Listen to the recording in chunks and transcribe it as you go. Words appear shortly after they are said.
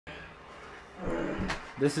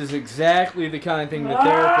This is exactly the kind of thing the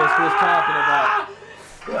therapist was talking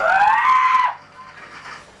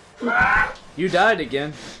about. You died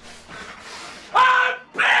again. I'm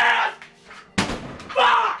pissed!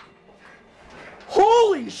 Fuck!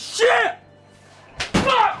 Holy shit!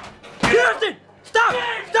 Fuck! Kirsten! Stop!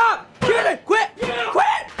 Stop! Kirsten! Quit!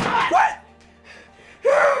 Quit! Quit!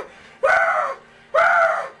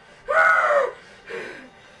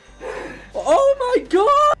 Oh my god!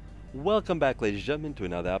 Welcome back, ladies and gentlemen, to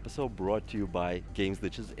another episode brought to you by Games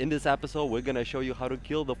Glitches. In this episode, we're gonna show you how to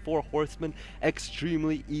kill the 4 horsemen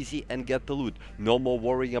extremely easy and get the loot. No more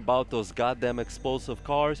worrying about those goddamn explosive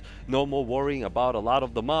cars. No more worrying about a lot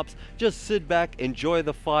of the mobs. Just sit back, enjoy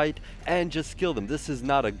the fight, and just kill them. This is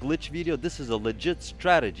not a glitch video. This is a legit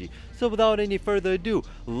strategy. So without any further ado,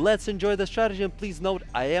 let's enjoy the strategy. And please note,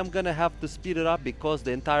 I am gonna have to speed it up because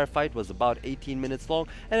the entire fight was about 18 minutes long,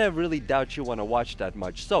 and I really doubt you want to watch that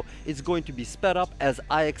much. So it's going to be sped up as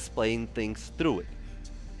I explain things through it.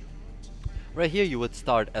 Right here, you would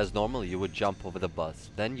start as normal. You would jump over the bus,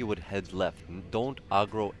 then you would head left. Don't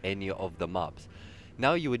aggro any of the mobs.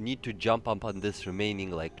 Now you would need to jump up on this remaining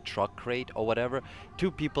like truck crate or whatever. 2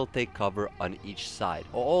 people take cover on each side,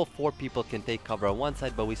 or all 4 people can take cover on one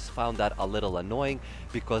side, but we found that a little annoying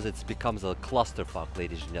because it becomes a clusterfuck,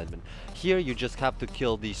 ladies and gentlemen. Here you just have to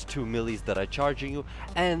kill these 2 millies that are charging you,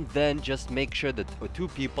 and then just make sure that 2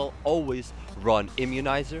 people always run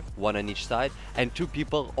immunizer, 1 on each side, and 2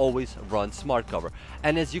 people always run smart cover.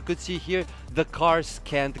 And as you could see here, the cars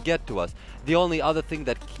can't get to us. The only other thing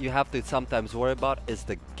that you have to sometimes worry about is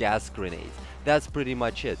the gas grenades. That's pretty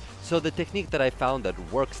much it. So the technique that I found that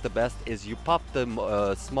works the best is you pop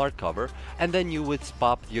the smart cover, and then you would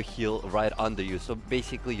pop your heal right under you. So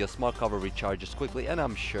basically your smart cover recharges quickly, and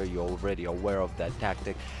I'm sure you're already aware of that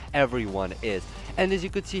tactic. Everyone is. And as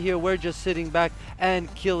you could see here, we're just sitting back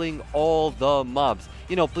and killing all the mobs.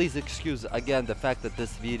 You know, please excuse again the fact that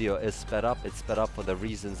this video is sped up. It's sped up for the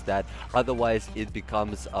reasons that otherwise it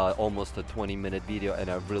becomes almost a 20-minute video,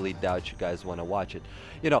 and I really doubt you guys want to watch it.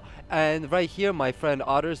 You know, and right here my friend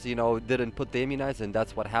Otters, you know, didn't put the immunizer, and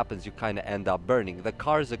that's what happens. You kind of end up burning. The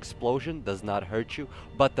car's explosion does not hurt you,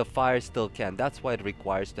 but the fire still can. That's why it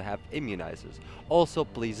requires to have immunizers. Also,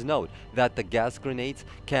 please note that the gas grenades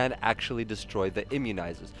can actually destroy the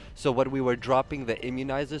immunizers. So when we were dropping the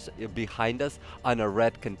immunizers behind us on a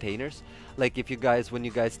red containers, like if you guys, when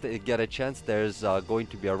you guys get a chance, there's going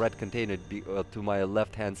to be a red container to my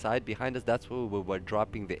left hand side behind us. That's where we were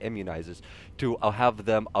dropping the immunizers to have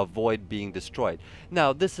them avoid being destroyed.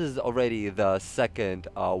 Now this is already the second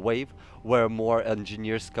wave where more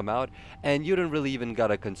engineers come out, and you don't really even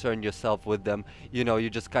gotta concern yourself with them. You know,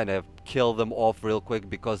 you just kind of kill them off real quick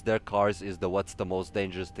because their cars is what's the most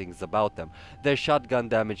dangerous things about them. Their shotgun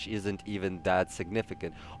damage isn't even that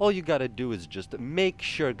significant. All you gotta do is just make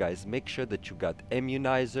sure, guys, make sure that you got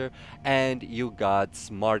immunizer and you got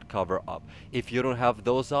smart cover up. If you don't have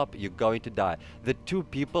those up, you're going to die. The 2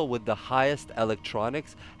 people with the highest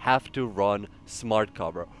electronics have to run smart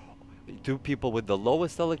cover. 2 people with the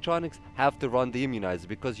lowest electronics have to run the immunizer,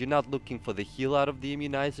 because you're not looking for the heal out of the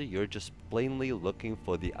immunizer, you're just plainly looking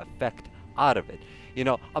for the effect out of it. You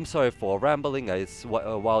know, I'm sorry for rambling.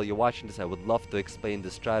 While you're watching this, I would love to explain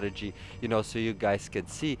the strategy, you know, so you guys can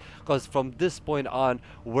see, because from this point on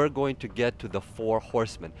we're going to get to the 4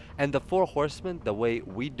 horsemen, and the 4 horsemen, the way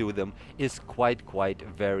we do them is quite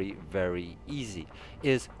very easy.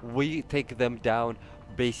 Is we take them down,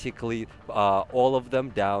 basically all of them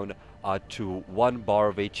down to 1 bar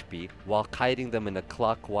of HP while kiting them in a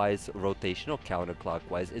clockwise rotation or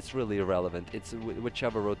counterclockwise. It's really irrelevant. It's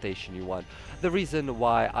whichever rotation you want. The reason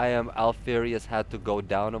why I am Alfarius had to go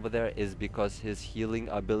down over there is because his healing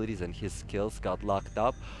abilities and his skills got locked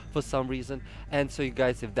up for some reason. And so you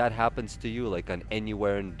guys, if that happens to you, like on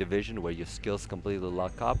anywhere in Division where your skills completely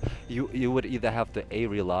lock up, you would either have to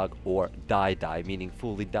relog or die, meaning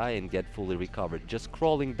fully die and get fully recovered. Just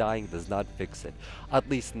crawling dying does not fix it, at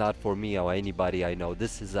least not for me or anybody I know.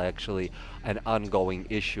 This is actually an ongoing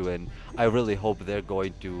issue, and I really hope they're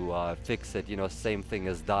going to fix it. You know, same thing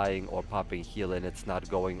as dying or popping heal and it's not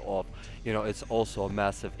going off. You know, it's also a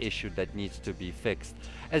massive issue that needs to be fixed.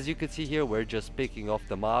 As you can see here, we're just picking off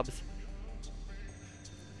the mobs,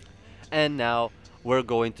 and now we're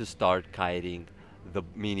going to start kiting the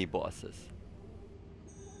mini bosses.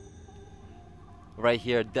 Right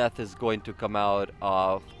here, death is going to come out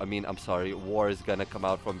of, War is gonna come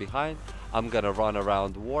out from behind. I'm gonna run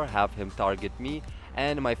around War, have him target me,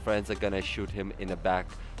 and my friends are gonna shoot him in the back,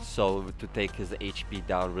 so to take his HP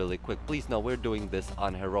down really quick. Please know we're doing this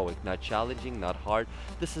on heroic, not challenging, not hard.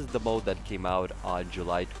 This is the mode that came out on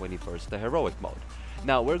July 21st, the heroic mode.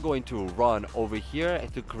 Now we're going to run over here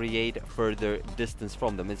to create further distance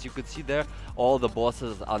from them. As you could see there, all the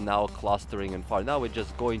bosses are now clustering and far. Now we're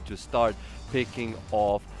just going to start picking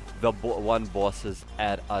off the one bosses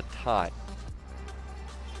at a time.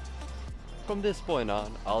 From this point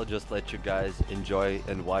on, I'll just let you guys enjoy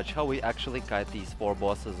and watch how we actually kite these 4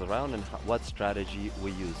 bosses around and what strategy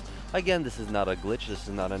we use. Again, this is not a glitch, this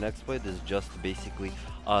is not an exploit, this is just basically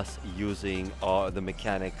us using the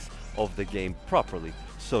mechanics of the game properly,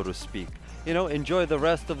 so to speak. You know, enjoy the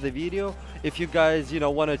rest of the video. If you guys, you know,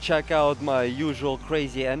 want to check out my usual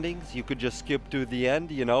crazy endings, you could just skip to the end,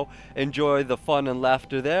 you know, enjoy the fun and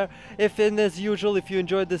laughter there. If as usual, if you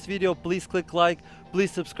enjoyed this video, please click like, please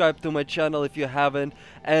subscribe to my channel if you haven't,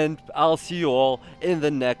 and I'll see you all in the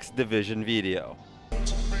next Division video.